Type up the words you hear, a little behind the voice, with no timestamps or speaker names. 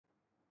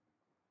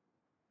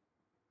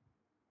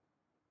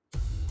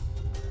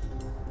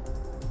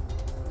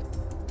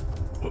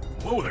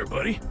Whoa there,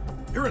 buddy.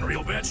 You're in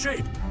real bad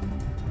shape.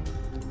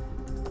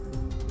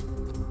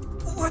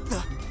 What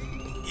the?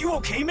 You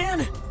okay,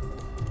 man?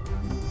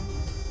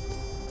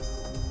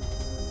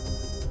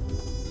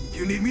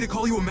 You need me to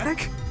call you a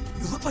medic?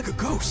 You look like a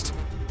ghost.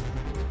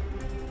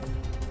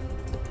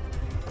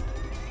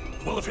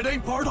 Well, if it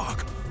ain't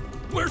Bardock,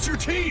 where's your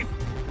team?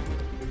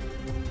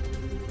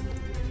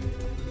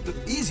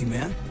 Easy,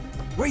 man.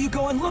 Where you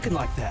going looking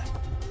like that?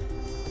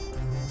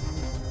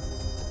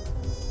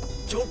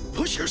 Don't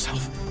push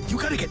yourself. You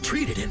gotta get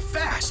treated and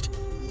fast.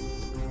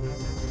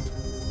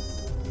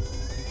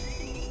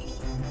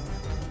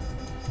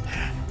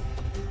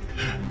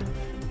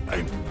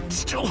 I'm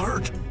still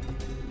hurt.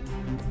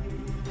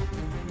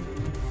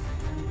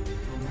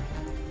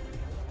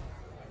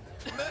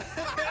 Man,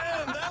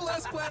 that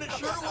last planet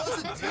sure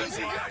was a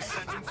doozy.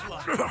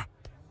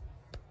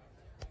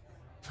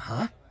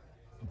 Huh?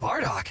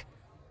 Bardock?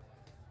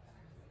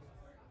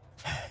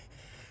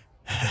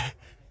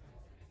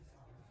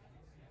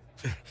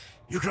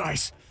 You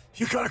guys,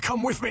 you gotta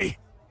come with me.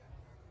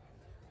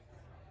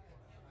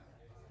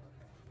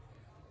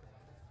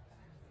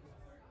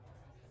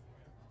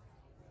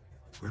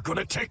 We're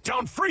gonna take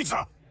down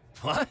Frieza!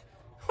 What?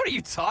 What are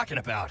you talking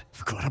about?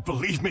 You gotta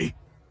believe me.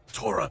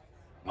 Tora,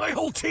 my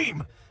whole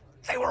team,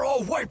 they were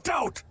all wiped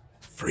out.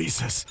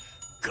 Frieza's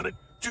gonna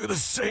do the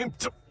same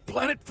to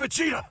planet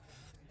Vegeta.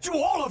 To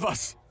all of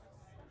us.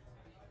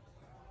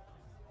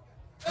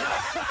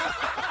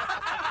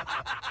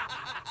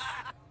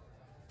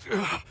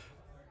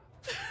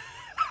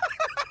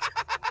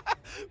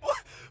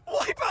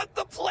 Wipe out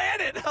the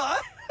planet,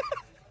 huh?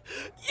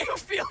 You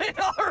feeling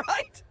all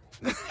right?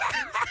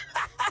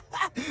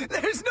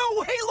 There's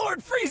no way Lord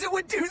Frieza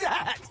would do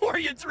that! Were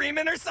you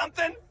dreaming or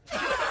something?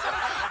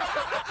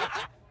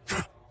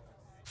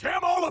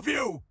 Damn all of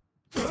you!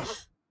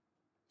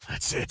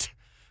 That's it.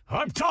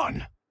 I'm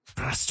done.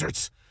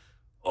 Bastards.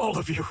 All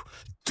of you.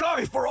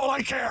 Die for all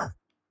I care.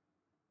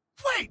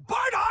 Wait,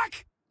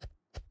 Bardock!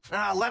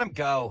 Ah, let him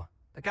go.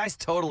 The guy's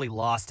totally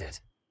lost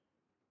it.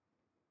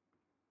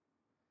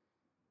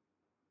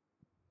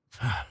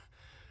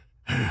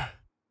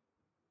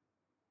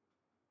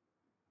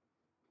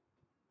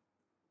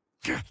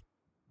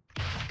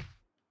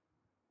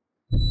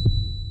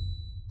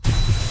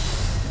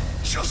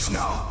 Just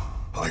now,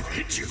 I've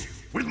hit you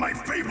with my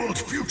fabled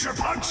future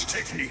punch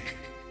technique.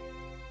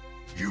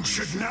 You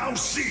should now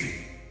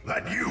see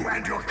that you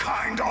and your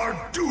kind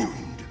are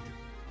doomed.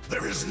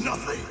 There is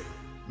nothing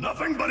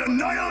but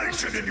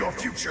annihilation in your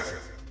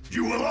future.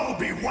 You will all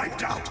be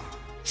wiped out,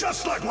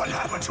 just like what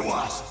happened to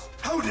us.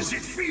 How does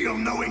it feel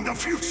knowing the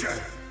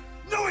future?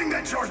 Knowing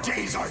that your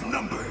days are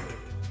numbered?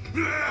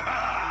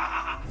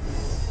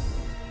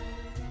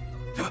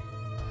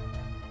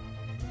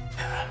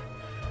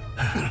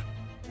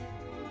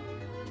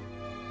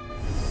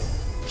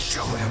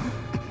 Show him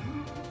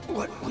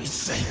what we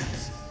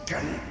Saiyans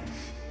can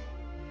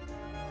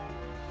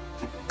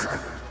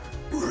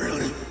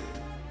really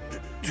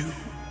do.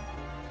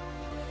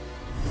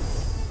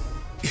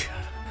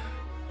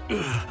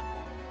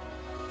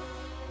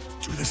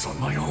 Do this on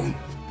my own.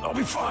 I'll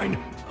be fine.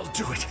 I'll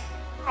do it.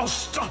 I'll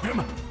stop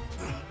him.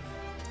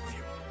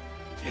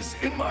 Is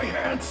in my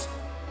hands.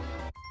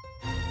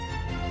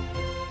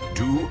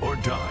 Do or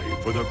die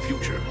for the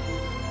future.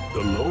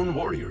 The Lone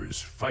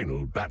Warrior's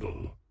final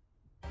battle.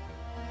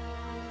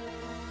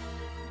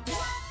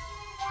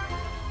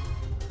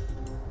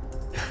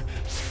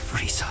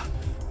 Frieza,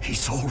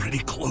 he's already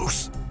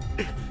close.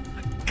 I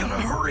gotta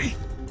hurry.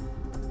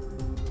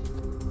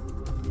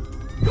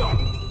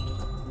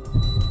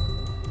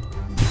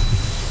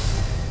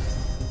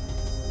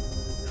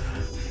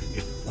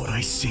 If what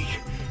I see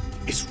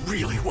is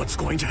really what's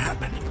going to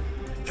happen,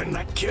 then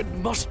that kid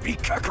must be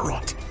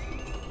Kakarot.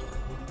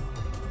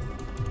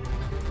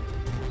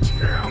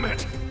 Damn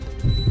it!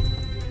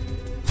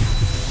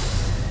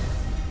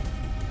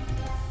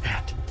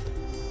 And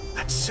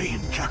that Saiyan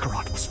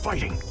Kakarot was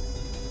fighting.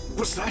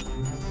 Was that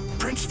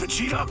Prince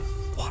Vegeta?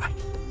 Why?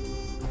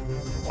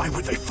 Why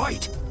would they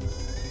fight?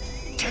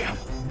 Damn!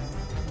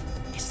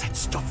 Is that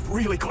stuff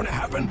really gonna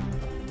happen?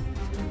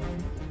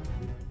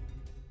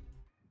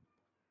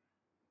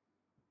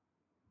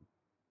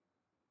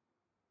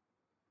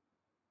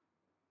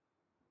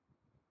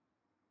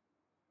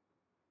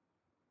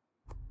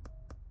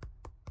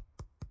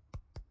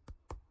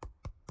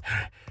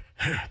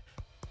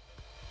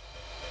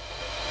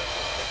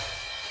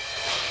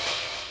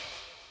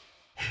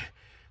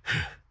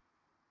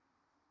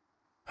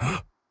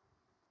 Huh?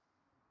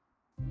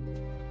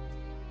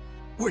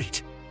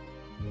 Wait.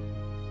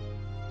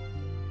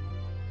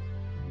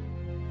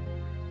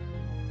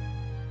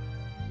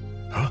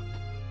 Huh?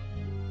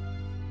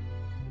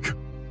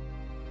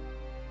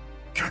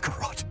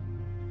 Kakarot.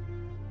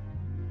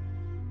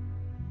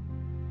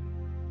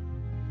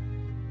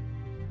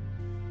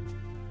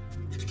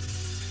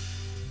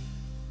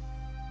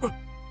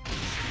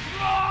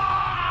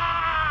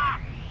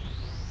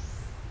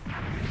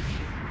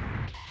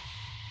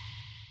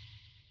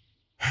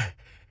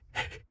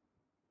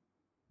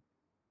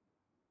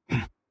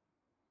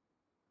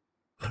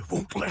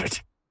 won't let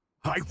it.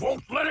 I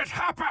won't let it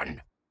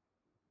happen!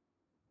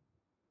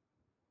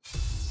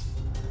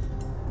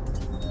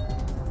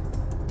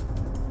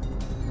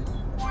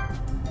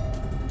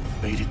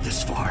 Made it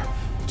this far.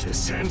 To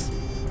sense.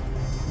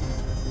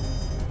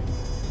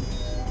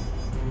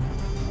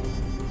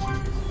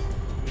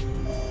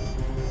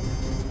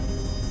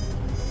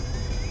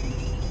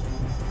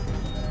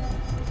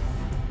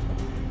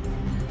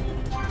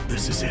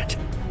 This is it.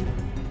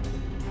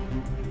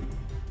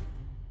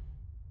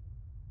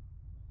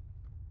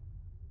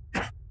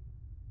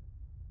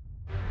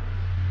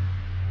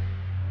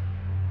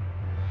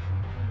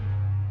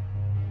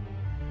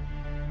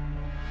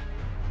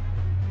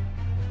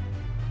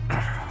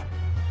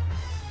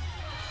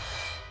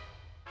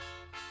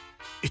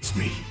 It's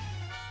me.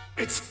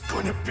 It's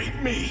gonna be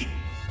me.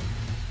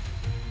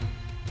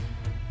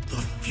 The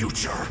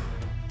future.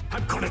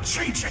 I'm gonna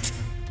change it.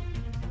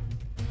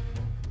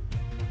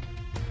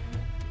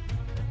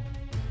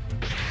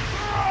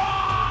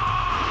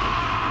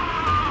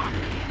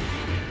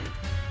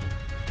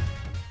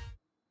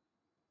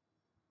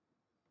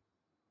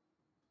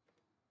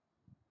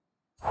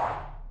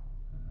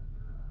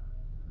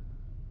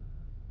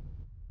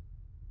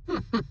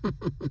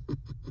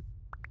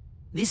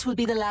 This will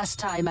be the last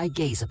time I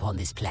gaze upon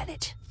this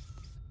planet.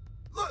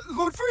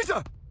 Lord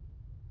Frieza!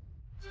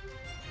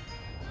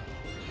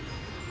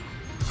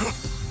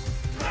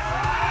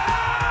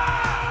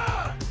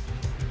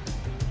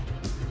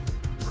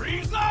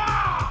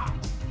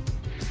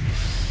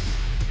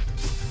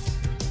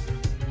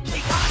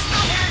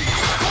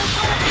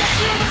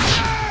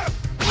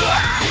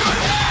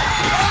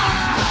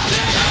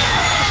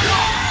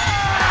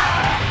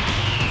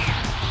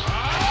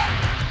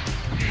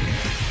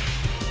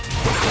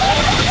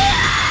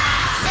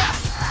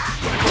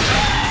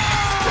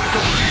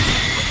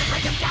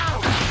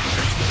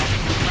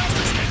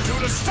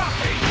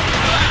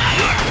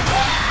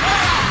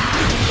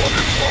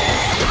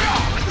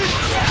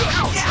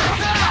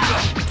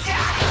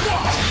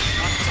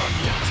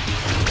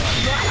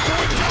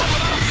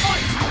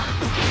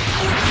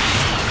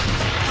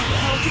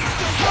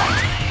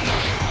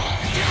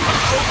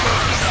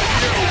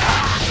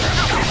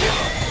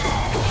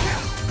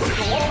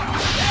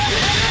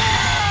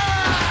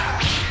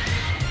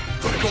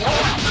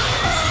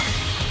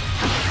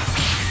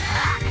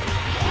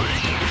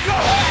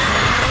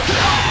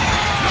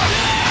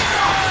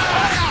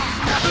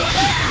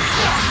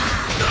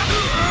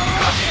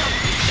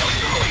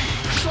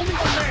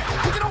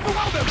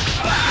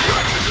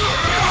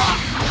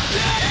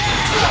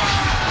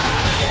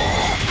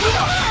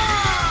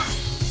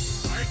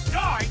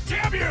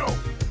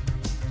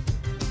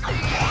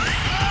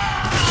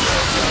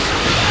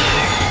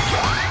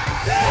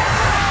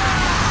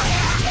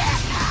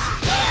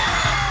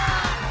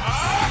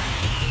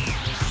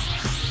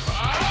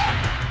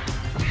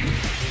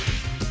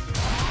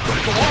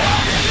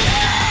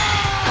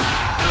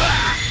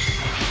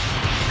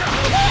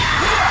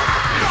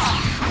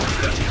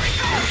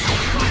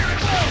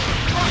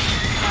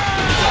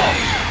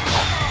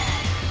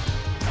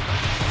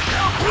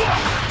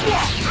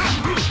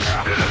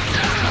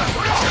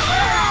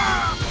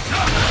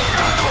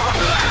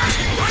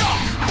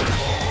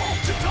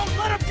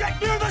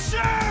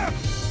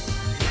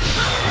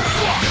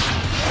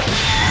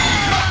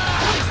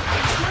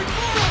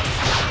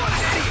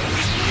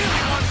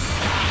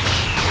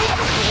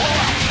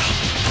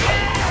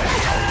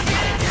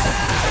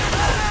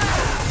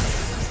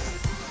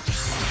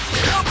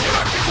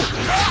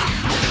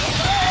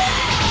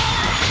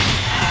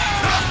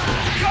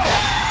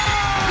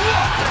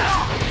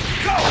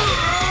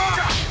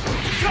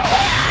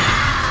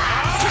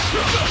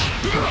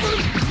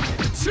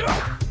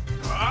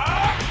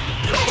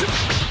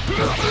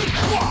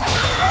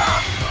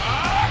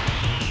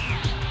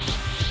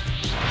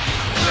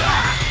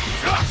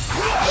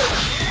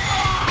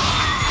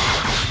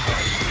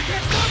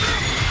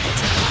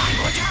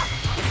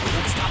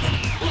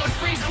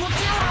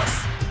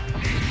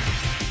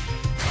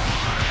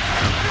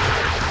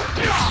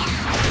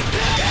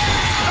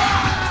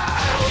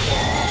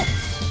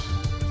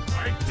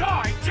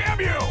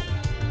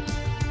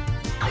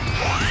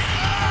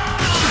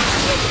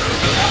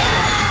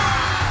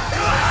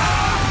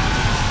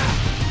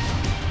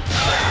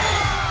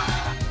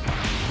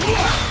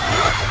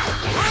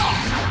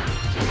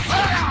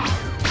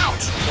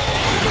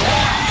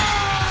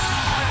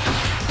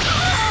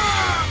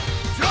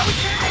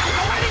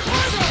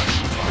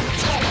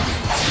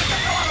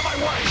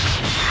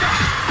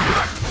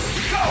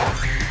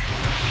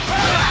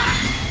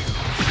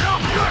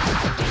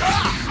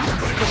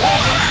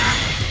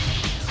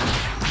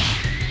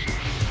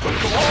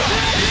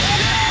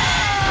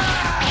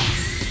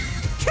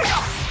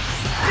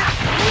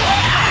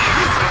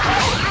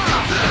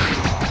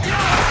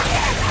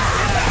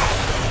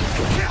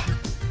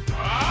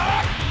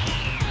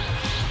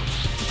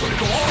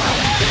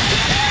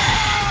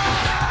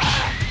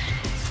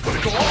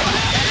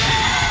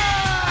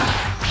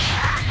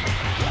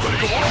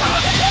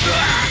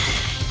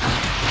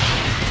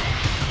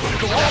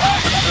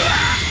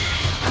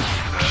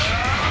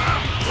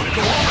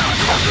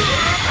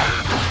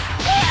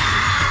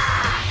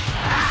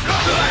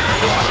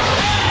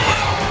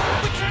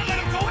 can't let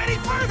him go any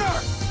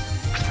further!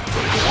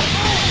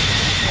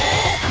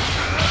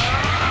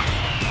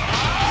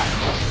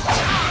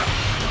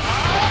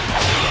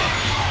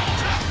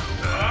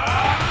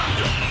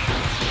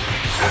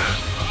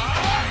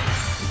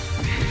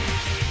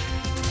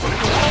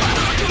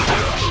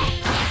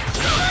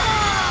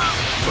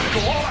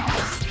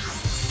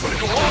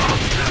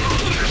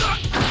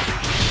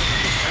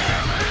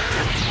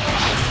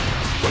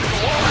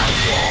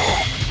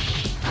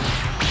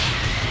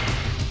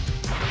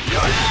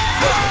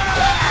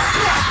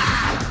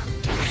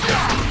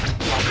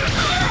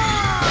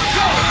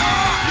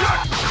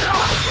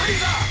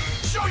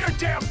 Show your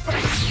damn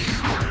face!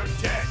 You're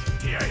dead.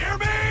 Do you hear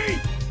me?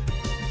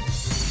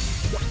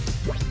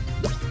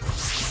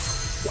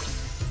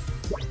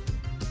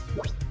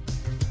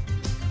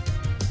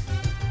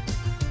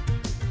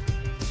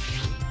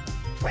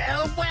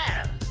 Well,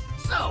 well.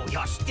 So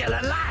you're still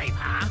alive,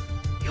 huh?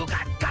 You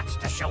got guts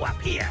to show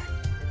up here.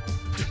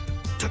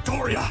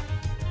 Dodoria!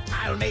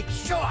 I'll make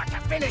sure to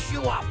finish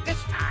you off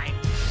this time.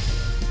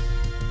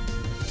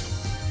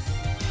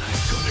 I'm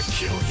gonna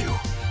kill you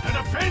and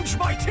avenge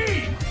my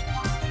team!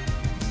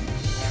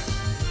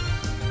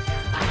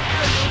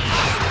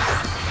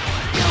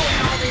 You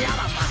and all the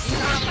other monkeys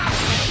are about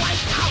to get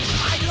wiped out,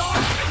 my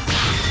lord.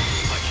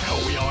 Like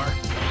hell we are.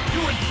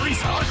 You and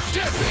Frieza are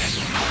dead men!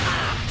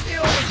 You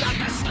ain't got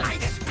the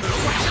slightest clue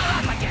what you're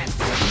up against.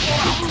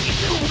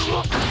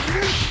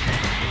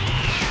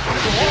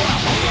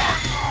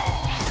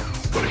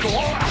 Gonna go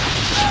all out!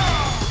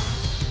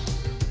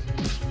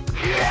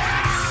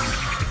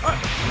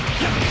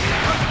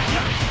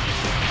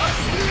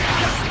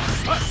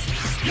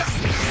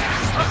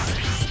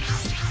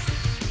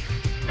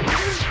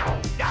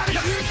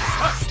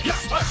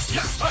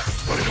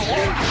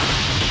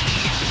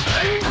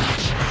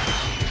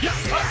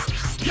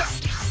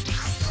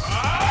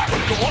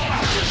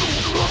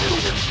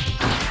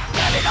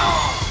 Get it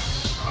all!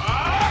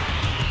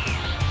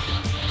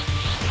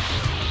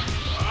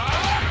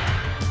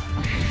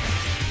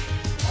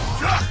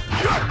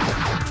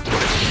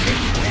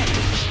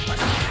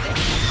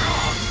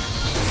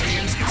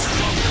 Saiyans get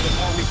stronger the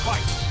more we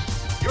fight.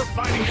 You're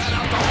finding that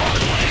out the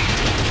hard way.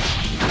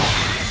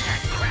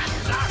 That crap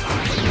is our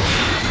luck.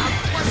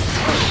 What's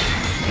true?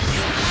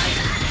 You guys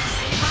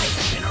might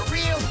have been a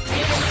real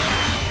pain in the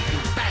ass. You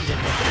banded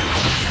the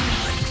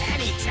but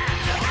any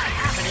chance of that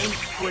happening?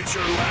 Quit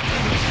your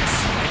laughing, you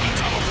spiky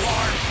tub of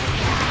lard.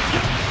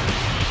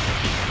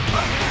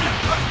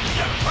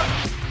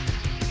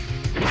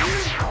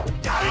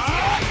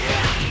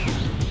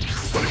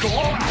 Gonna go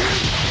all out.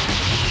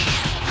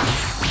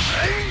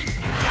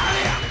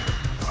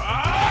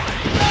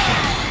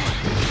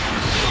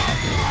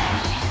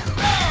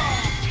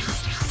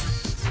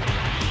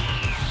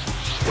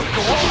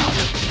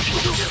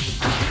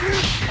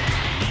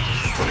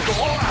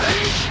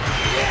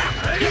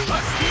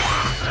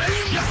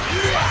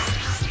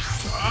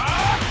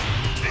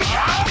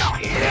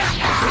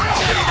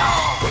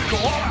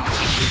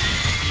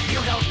 You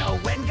don't know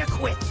when to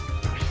quit.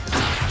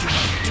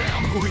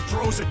 Damn who he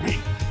throws at me.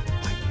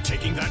 I'm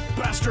taking that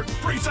bastard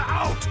Frieza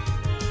out.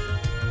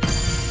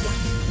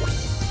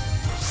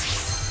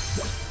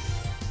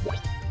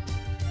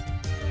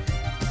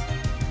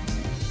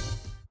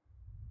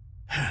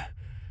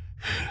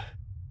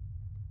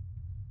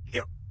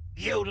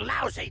 You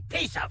lousy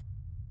piece of...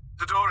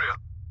 Dodoria,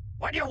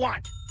 What do you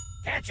want?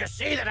 Can't you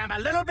see that I'm a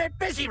little bit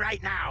busy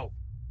right now?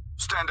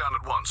 stand down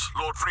at once.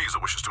 Lord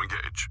Frieza wishes to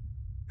engage.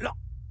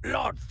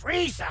 Lord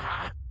Frieza,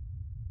 huh?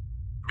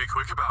 Be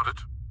quick about it,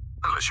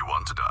 unless you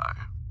want to die.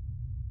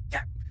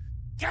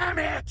 Damn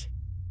it!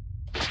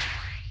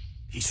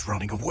 He's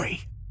running away.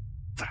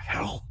 The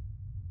hell?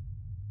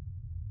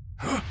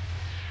 Huh?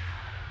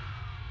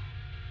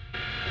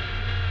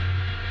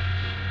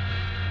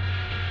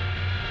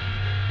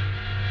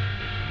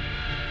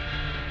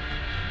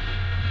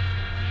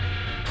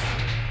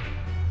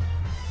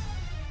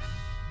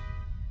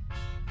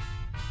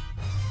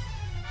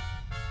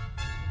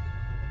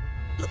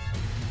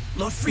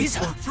 Lord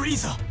Frieza! Lord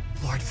Frieza!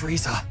 Lord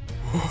Frieza!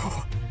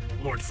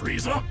 Lord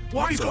Frieza?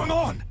 What is going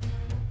on?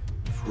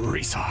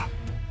 Frieza.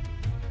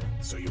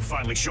 So you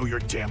finally show your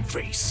damn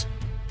face.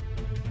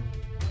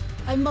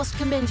 I must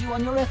commend you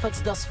on your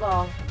efforts thus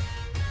far.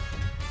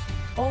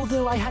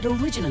 Although I had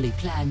originally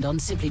planned on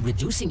simply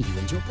reducing you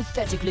and your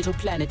pathetic little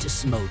planet to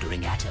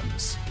smoldering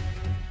atoms.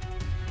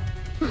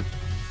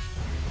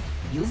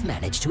 You've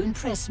managed to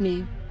impress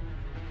me.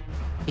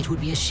 It would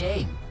be a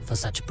shame for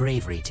such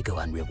bravery to go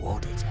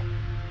unrewarded.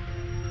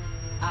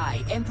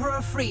 I, Emperor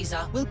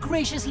Frieza, will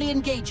graciously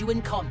engage you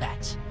in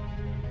combat.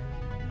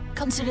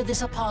 Consider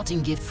this a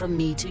parting gift from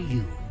me to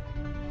you.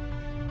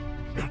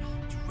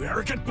 You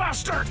arrogant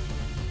bastard!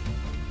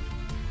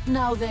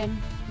 Now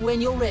then,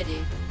 when you're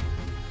ready.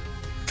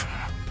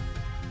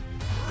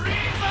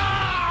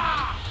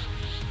 Frieza!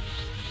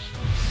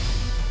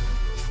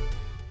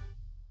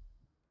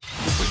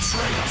 You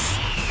betrayed us!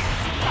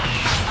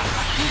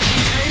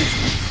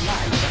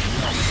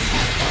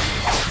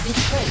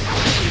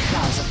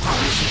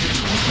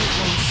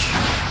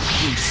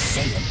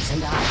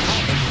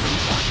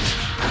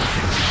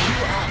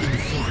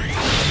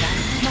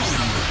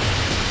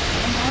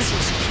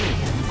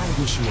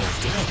 your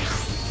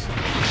death.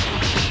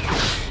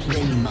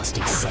 Then you must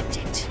accept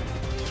it.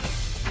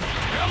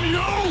 Damn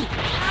you!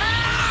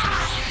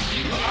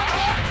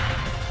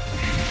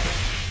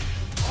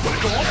 Wanna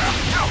go up?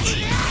 Ouch!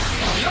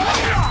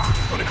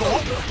 Wanna go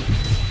up?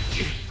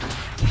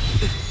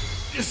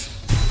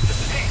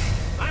 Hey,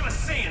 I'm a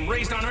Saiyan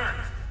raised on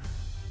Earth.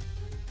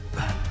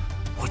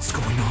 What's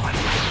going on?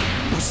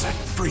 Was that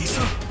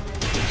Frieza?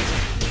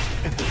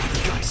 And the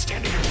other guy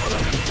standing in front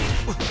of him?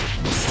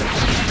 Was that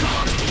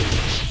God?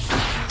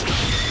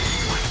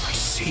 Why am I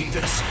seeing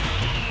this?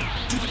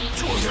 Do the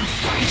two of them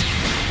fight?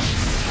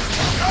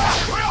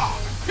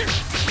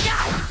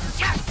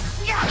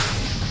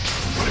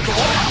 Wanna go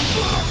on?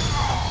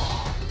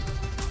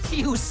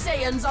 You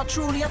Saiyans are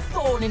truly a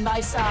thorn in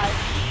my side.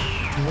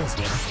 Here's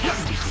where the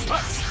fun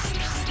begins.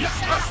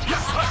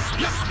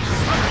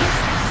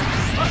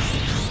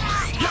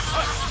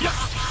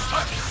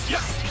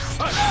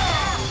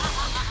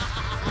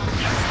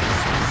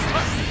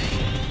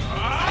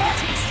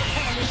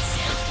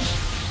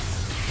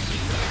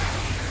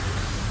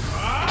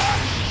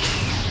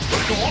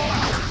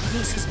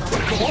 This is my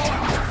well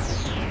then.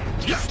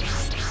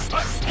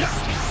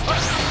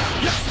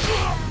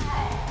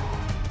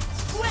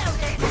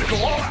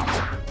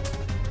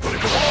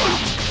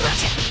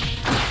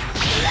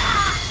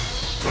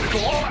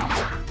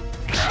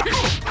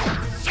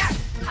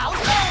 How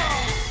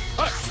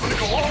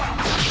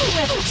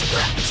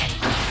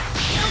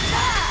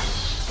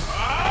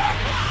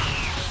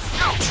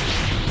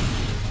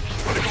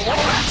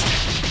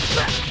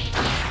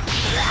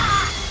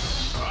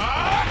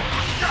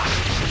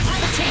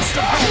taste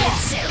of hell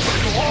itself.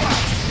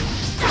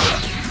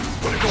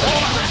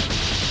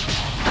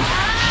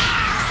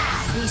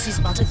 This is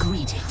but a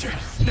greeting.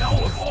 Now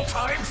of all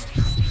times?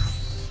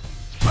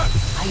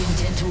 I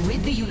intend to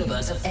rid the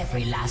universe of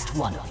every last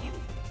one of you.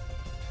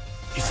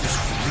 Is this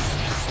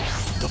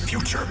really the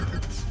future?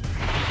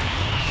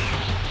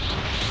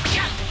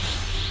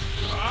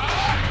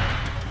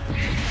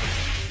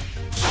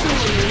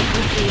 Surely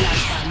you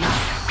realize by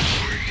now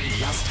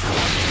just how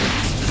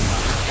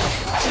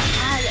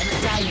I am a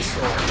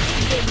dinosaur,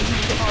 and you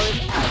are an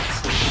ant.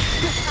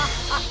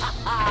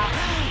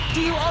 Do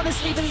you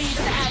honestly believe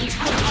an ant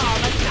will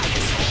harm a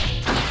dinosaur?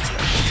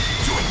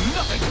 Doing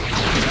nothing!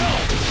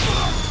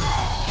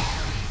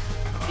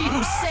 You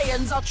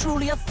Saiyans are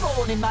truly a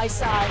thorn in my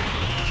side.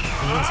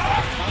 Here's where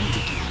the fun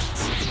begins.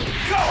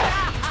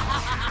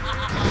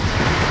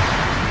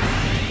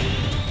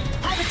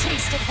 Have a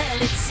taste of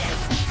hell itself.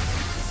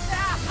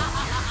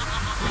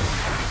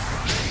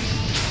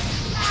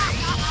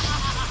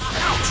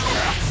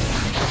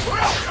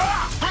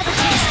 Have a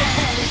taste of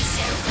hell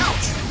itself.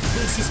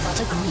 This is but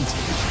a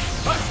greeting.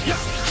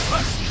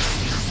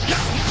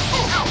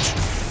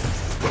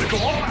 Wanna go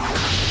all out?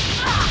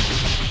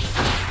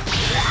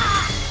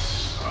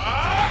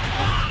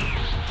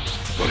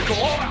 Wanna go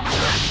all out?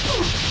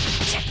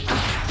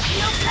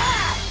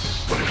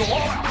 Wanna go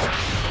all out?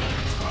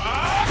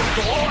 Wanna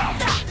go all out?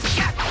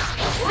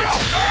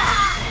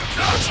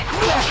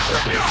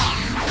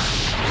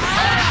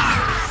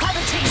 Have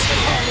a taste of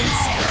hell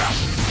itself.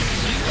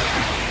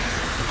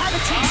 Have a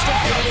taste of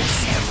hell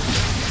itself.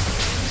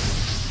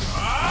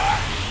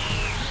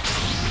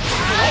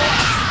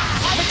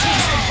 Have a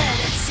taste of hell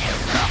itself.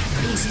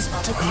 This is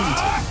but a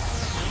greeting.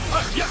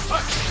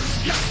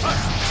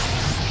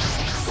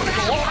 Wanna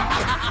go all out?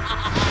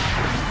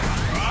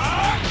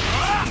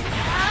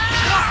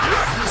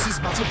 This is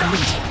but a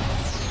greeting.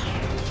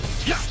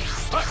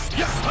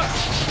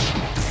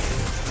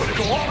 Wanna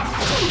go all out?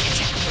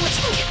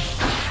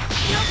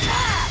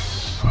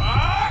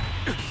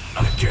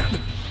 Not again.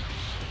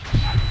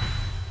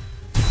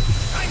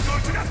 I'm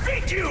going to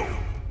defeat you!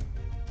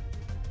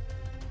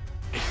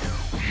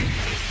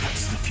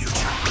 That's the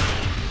future.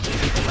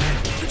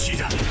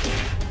 Vegeta.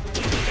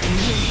 And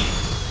me.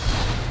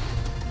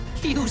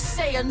 You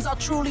Saiyans are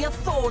truly a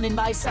thorn in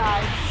my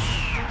side.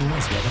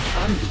 Here's where the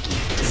fun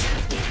begins.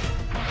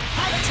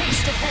 Have a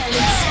taste of hell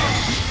itself.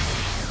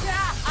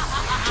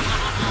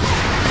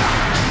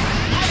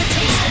 Have a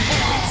taste of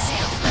hell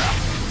itself.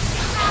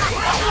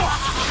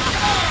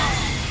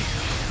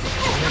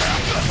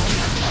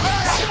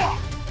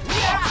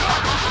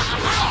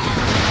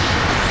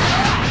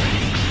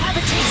 Have a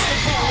taste of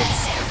hell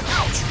itself.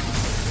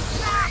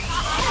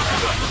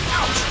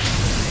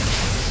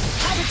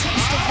 Have a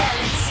taste of hell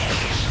itself.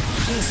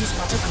 This is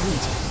but a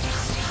greeting.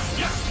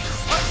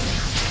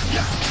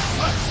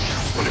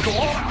 Wanna go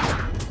all out?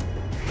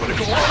 Wanna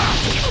go all out?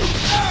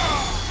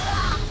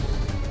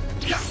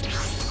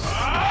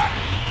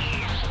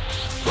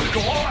 Wanna go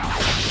all out?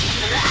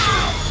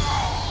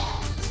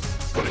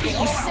 Wanna go You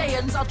all out?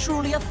 Saiyans are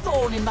truly a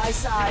thorn in my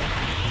side.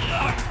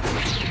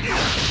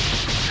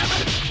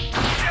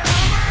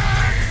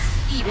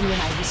 Even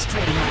when I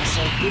restrain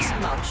myself this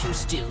much, you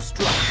still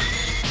struggle.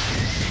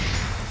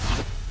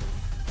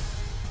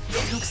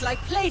 It looks like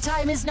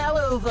playtime is now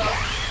over.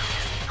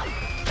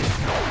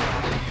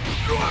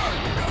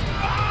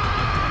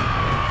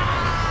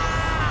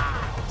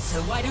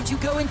 So why don't you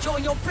go and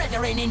join your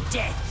brethren in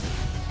death?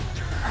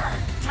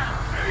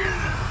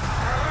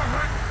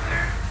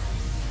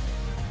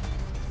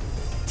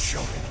 Show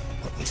me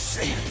what we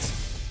Saiyans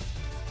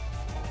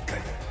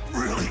can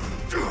really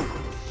do.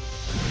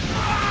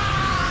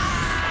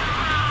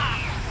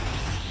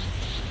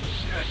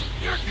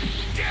 You're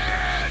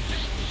dead!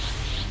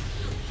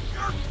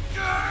 You're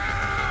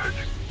dead!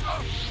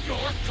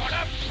 You're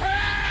gonna pay!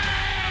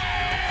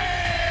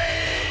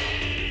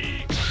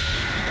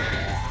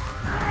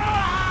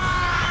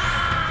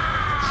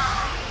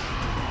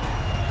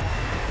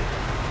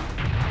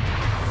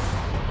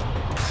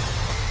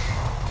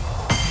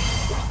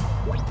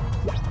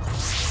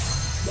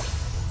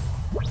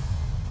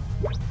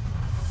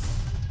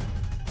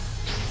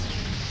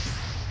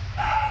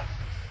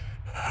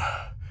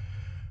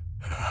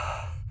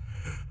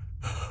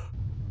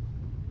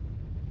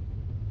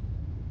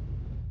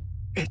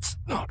 It's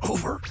not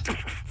over.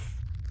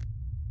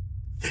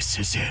 This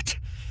is it.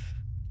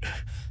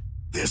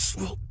 This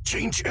will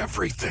change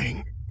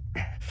everything.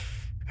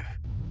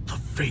 The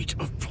fate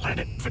of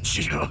planet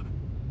Vegeta.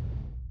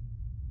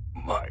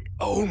 My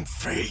own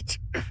fate.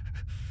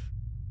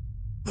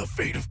 The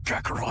fate of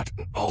Kakarot,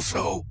 and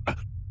also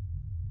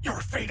your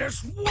fate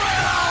as well!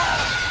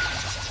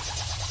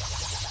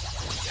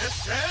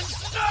 This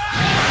ends now!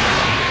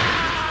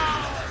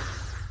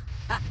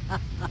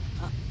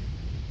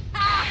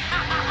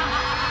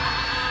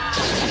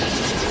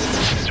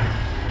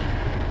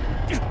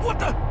 What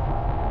the?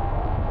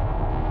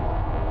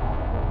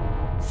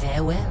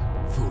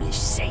 Farewell, foolish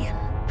Saiyan.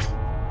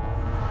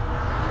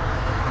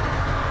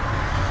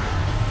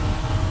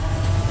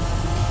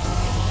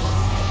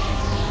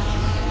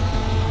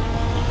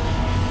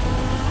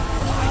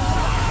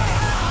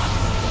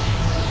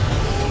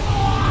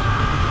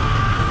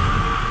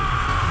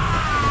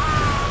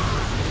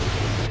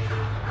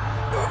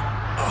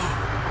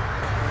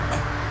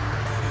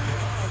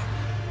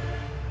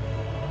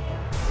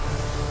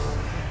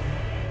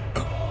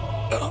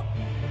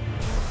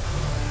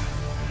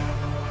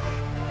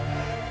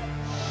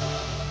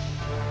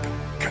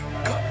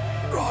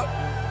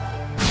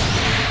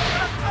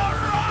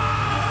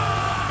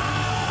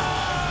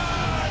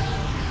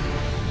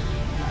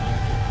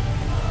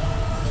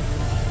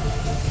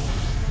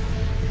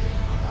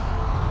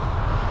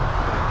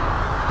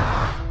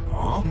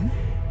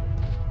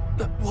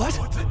 What?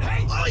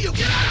 Hey! Oh, you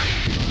get out!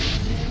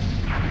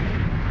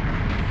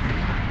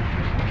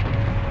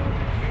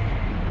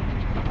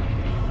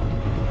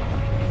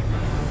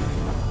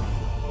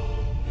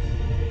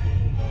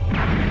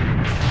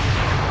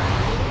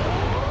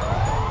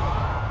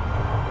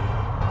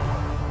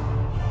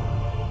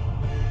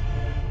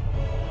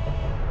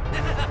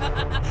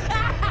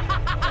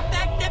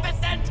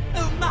 Magnificent!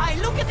 Oh my,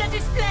 look at the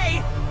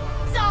display!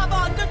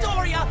 Zarbon,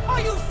 Dodoria,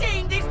 are you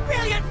seeing these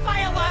brilliant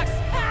fireworks?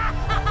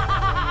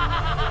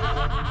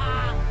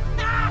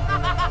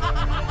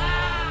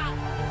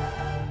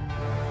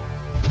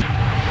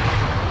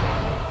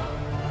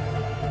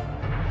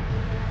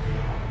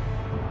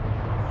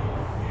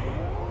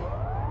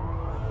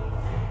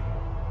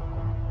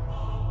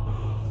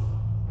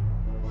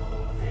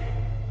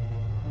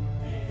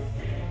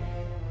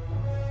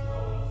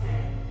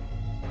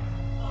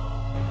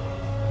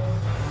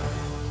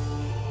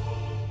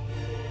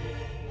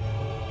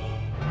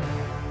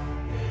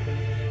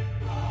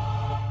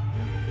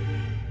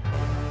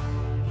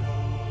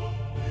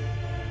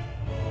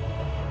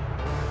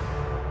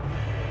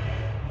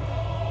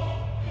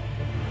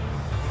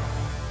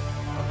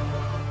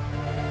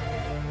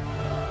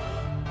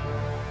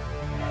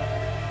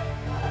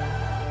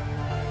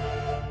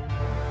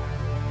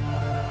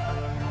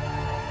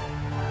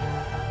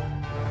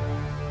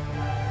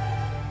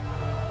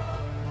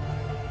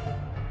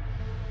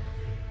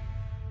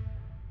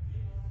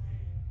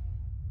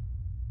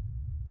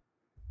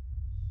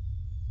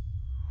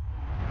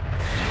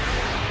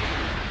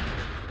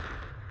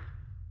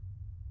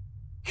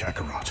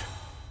 Kakarot,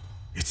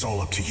 it's all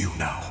up to you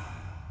now.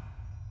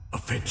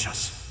 Avenge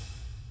us.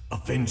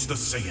 Avenge the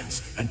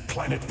Saiyans and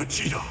planet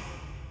Vegeta.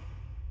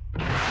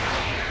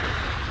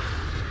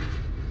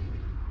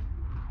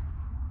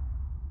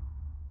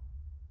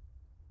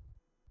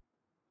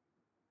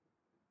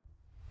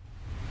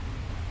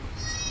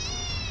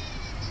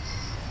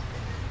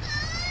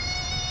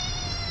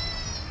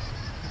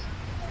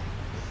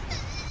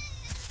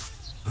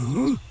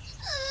 Huh?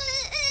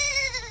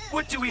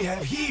 What do we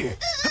have here?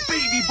 A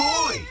baby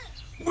boy!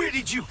 Where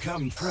did you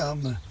come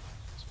from?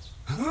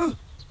 Huh?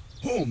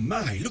 Oh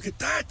my, look at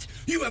that!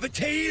 You have a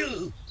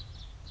tail!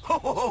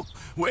 Oh,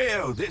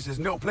 well, this is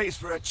no place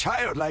for a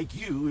child like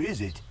you,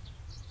 is it?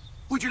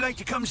 Would you like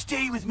to come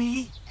stay with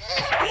me?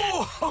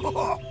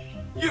 Oh,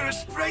 you're a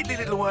sprightly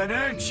little one,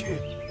 aren't you?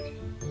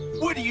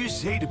 What do you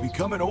say to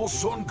becoming old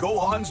Son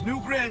Gohan's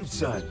new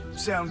grandson?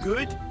 Sound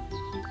good?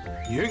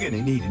 You're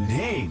gonna need a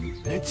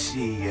name. Let's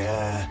see,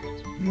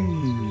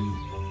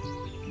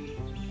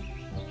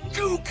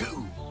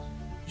 Goku!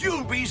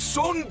 You'll be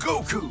Son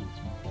Goku!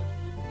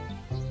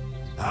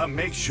 I'll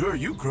make sure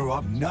you grow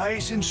up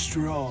nice and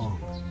strong.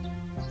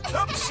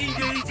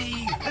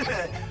 Upsy-daisy!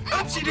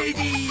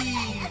 Upsy-daisy!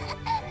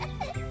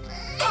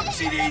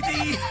 Upsy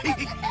daisy!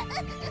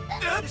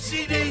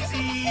 Upsy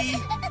daisy!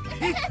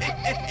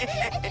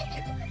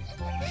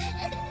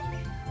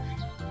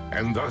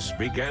 And thus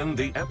began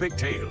the epic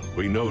tale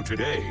we know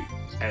today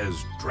as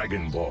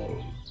Dragon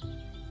Ball.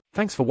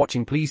 Thanks for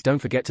watching. Please don't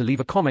forget to leave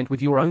a comment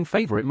with your own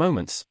favorite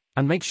moments.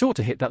 And make sure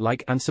to hit that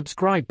like and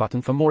subscribe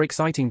button for more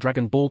exciting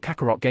Dragon Ball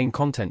Kakarot game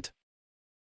content.